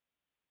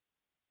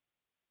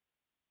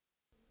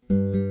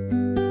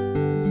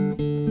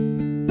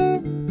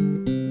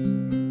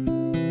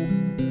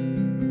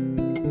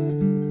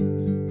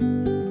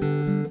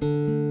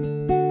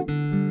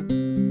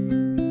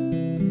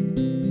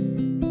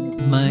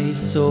My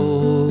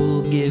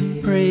soul,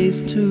 give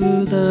praise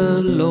to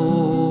the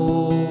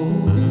Lord.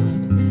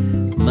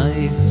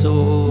 My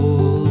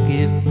soul,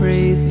 give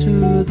praise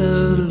to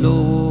the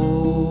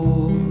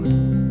Lord.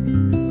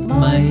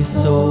 My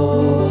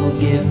soul,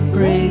 give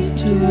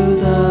praise to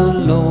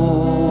the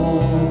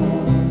Lord.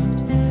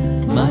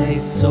 My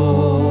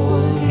soul,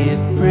 give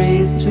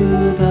praise to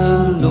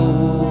the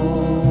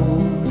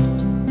Lord.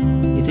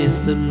 It is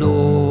the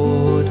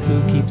Lord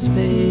who keeps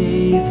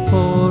faith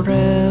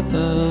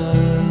forever,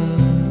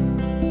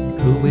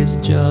 who is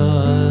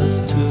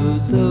just to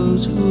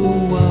those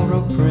who are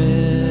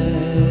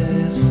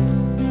oppressed.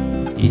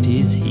 It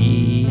is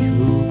He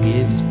who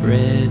gives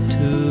bread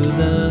to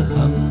the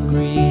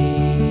hungry,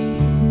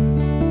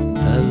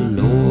 the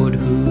Lord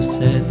who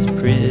sets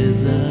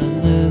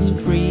prisoners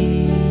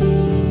free.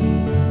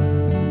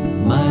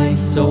 My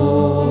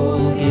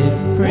soul,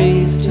 give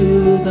praise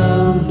to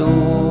the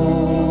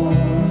Lord.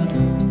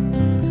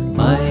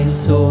 My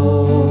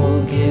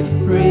soul, give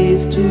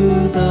praise to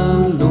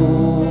the Lord.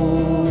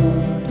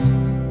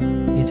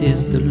 It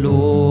is the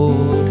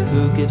Lord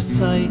who gives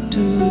sight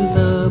to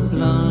the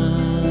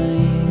blind,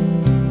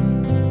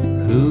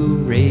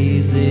 who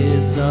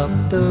raises up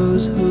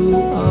those who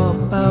are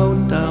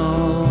bowed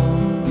down.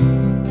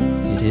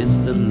 It is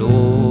the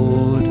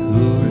Lord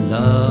who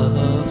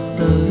loves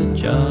the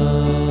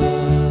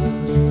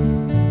just,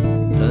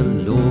 the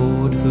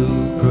Lord who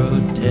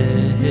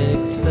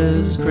protects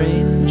the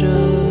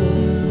stranger.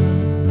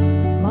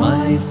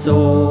 My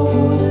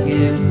soul,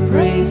 give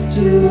praise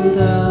to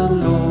the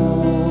Lord.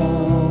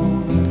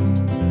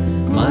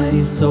 My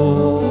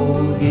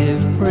soul,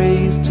 give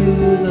praise to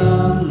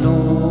the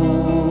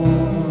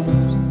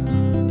Lord.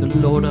 The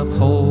Lord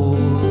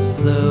upholds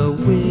the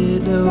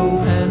widow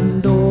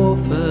and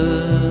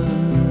orphan,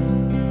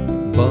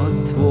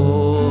 but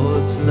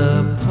thwarts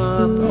the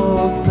path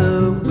of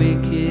the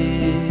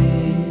wicked.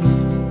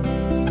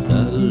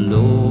 The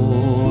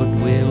Lord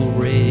will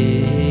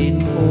reign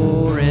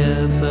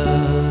forever,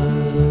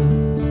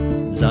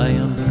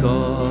 Zion's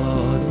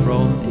God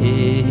from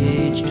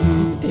age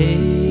to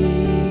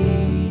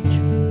age.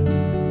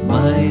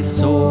 My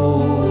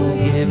soul,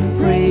 give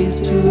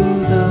praise to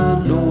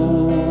the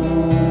Lord.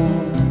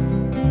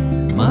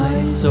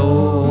 My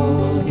soul,